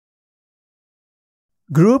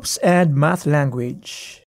Groups and math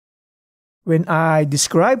language. When I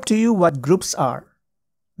describe to you what groups are,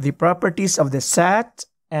 the properties of the set,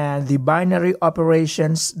 and the binary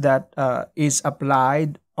operations that is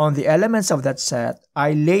applied on the elements of that set,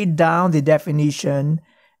 I laid down the definition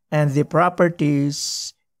and the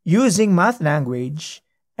properties using math language,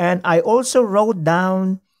 and I also wrote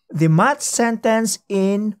down the math sentence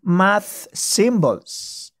in math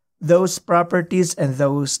symbols, those properties and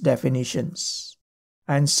those definitions.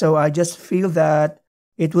 And so I just feel that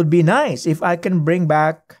it would be nice if I can bring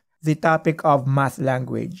back the topic of math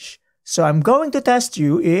language. So I'm going to test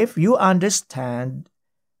you if you understand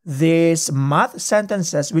these math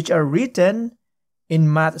sentences which are written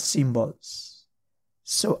in math symbols.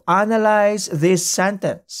 So analyze this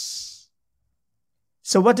sentence.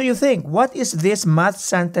 So what do you think? What is this math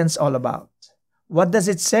sentence all about? What does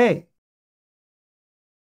it say?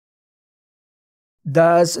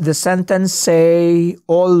 Does the sentence say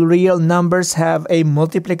all real numbers have a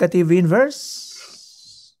multiplicative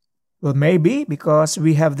inverse? Well, maybe, because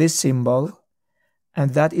we have this symbol,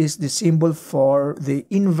 and that is the symbol for the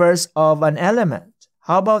inverse of an element.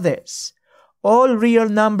 How about this? All real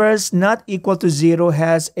numbers not equal to 0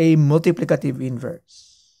 has a multiplicative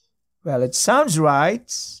inverse. Well, it sounds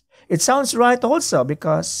right. It sounds right also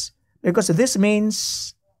because this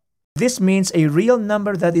means a real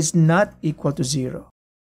number that is not equal to 0.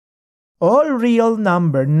 All real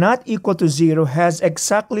number not equal to 0 has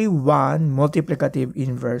exactly one multiplicative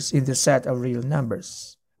inverse in the set of real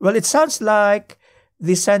numbers. Well, it sounds like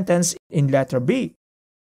the sentence in letter B.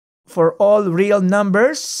 For all real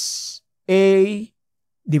numbers, A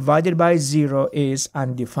divided by 0 is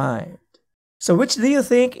undefined. So which do you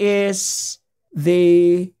think is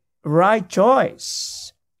the right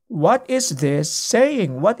choice? What is this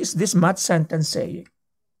saying? What is this math sentence saying?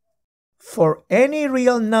 For any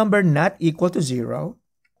real number not equal to 0,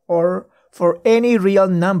 or for any real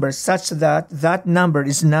number such that that number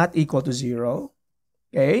is not equal to 0,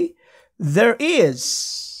 okay, there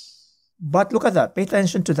is, but look at that, pay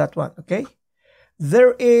attention to that one, okay?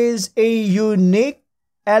 There is a unique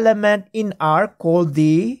element in R called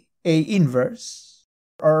the A inverse,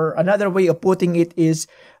 or another way of putting it is,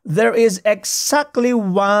 there is exactly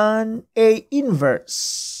one A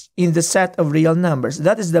inverse in the set of real numbers.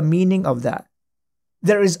 That is the meaning of that.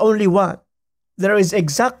 There is only one. There is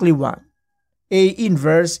exactly one A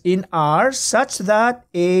inverse in R such that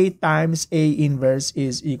A times A inverse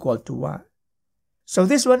is equal to 1. So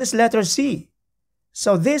this one is letter C.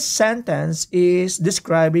 So this sentence is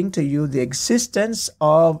describing to you the existence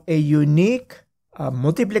of a unique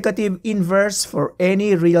multiplicative inverse for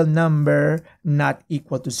any real number not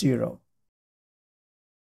equal to 0.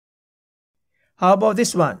 How about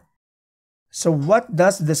this one? So what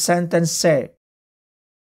does the sentence say?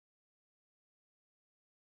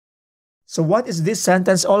 So what is this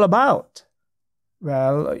sentence all about?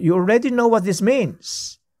 Well, you already know what this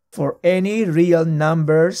means. For any real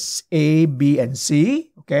numbers A, B, and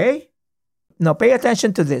C, okay? Now pay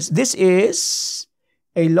attention to this. This is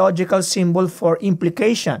a logical symbol for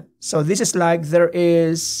implication. So this is like there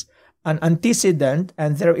is an antecedent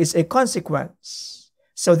and there is a consequence.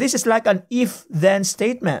 So this is like an if-then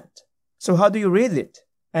statement. So how do you read it?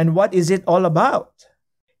 And what is it all about?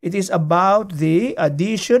 It is about the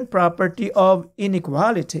addition property of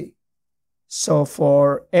inequality. So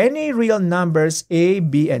for any real numbers A,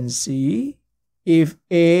 B, and C, if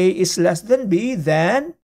A is less than B,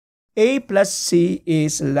 then A plus C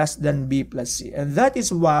is less than B plus C. And that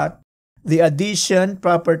is what the addition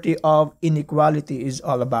property of inequality is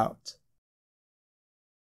all about.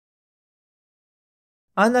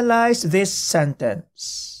 Analyze this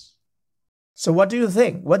sentence. So what do you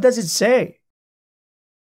think? What does it say?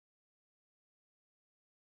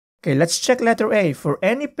 Okay, let's check letter A. For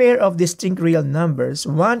any pair of distinct real numbers,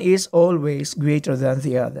 one is always greater than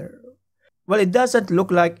the other. Well, it doesn't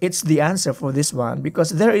look like it's the answer for this one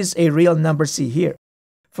because there is a real number C here.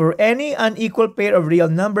 For any unequal pair of real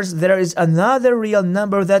numbers, there is another real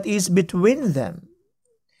number that is between them.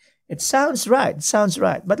 It sounds right,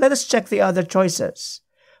 but let us check the other choices.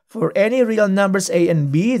 For any real numbers A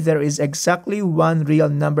and B, there is exactly one real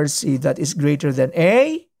number C that is greater than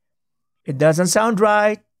A. It doesn't sound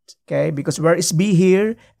right. Okay, because where is B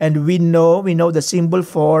here? And we know the symbol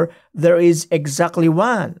for there is exactly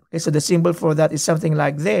one. Okay, so the symbol for that is something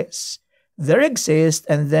like this. There exists,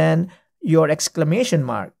 and then your exclamation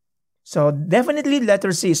mark. So definitely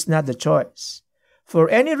letter C is not the choice. For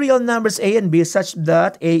any real numbers A and B such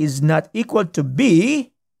that A is not equal to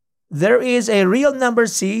B, there is a real number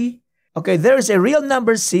C. Okay, there is a real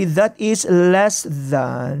number C that is less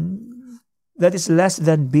than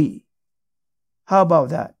B. How about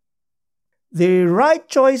that? The right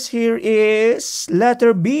choice here is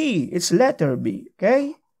letter B. It's letter B,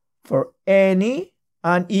 okay? For any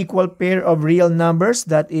unequal pair of real numbers,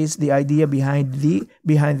 that is the idea behind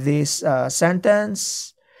this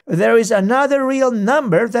sentence. There is another real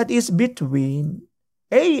number that is between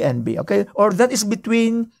A and B, okay? Or that is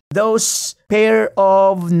between those pair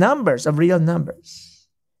of numbers, of real numbers.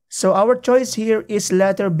 So our choice here is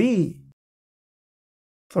letter B.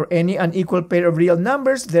 For any unequal pair of real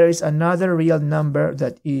numbers, there is another real number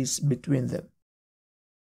that is between them.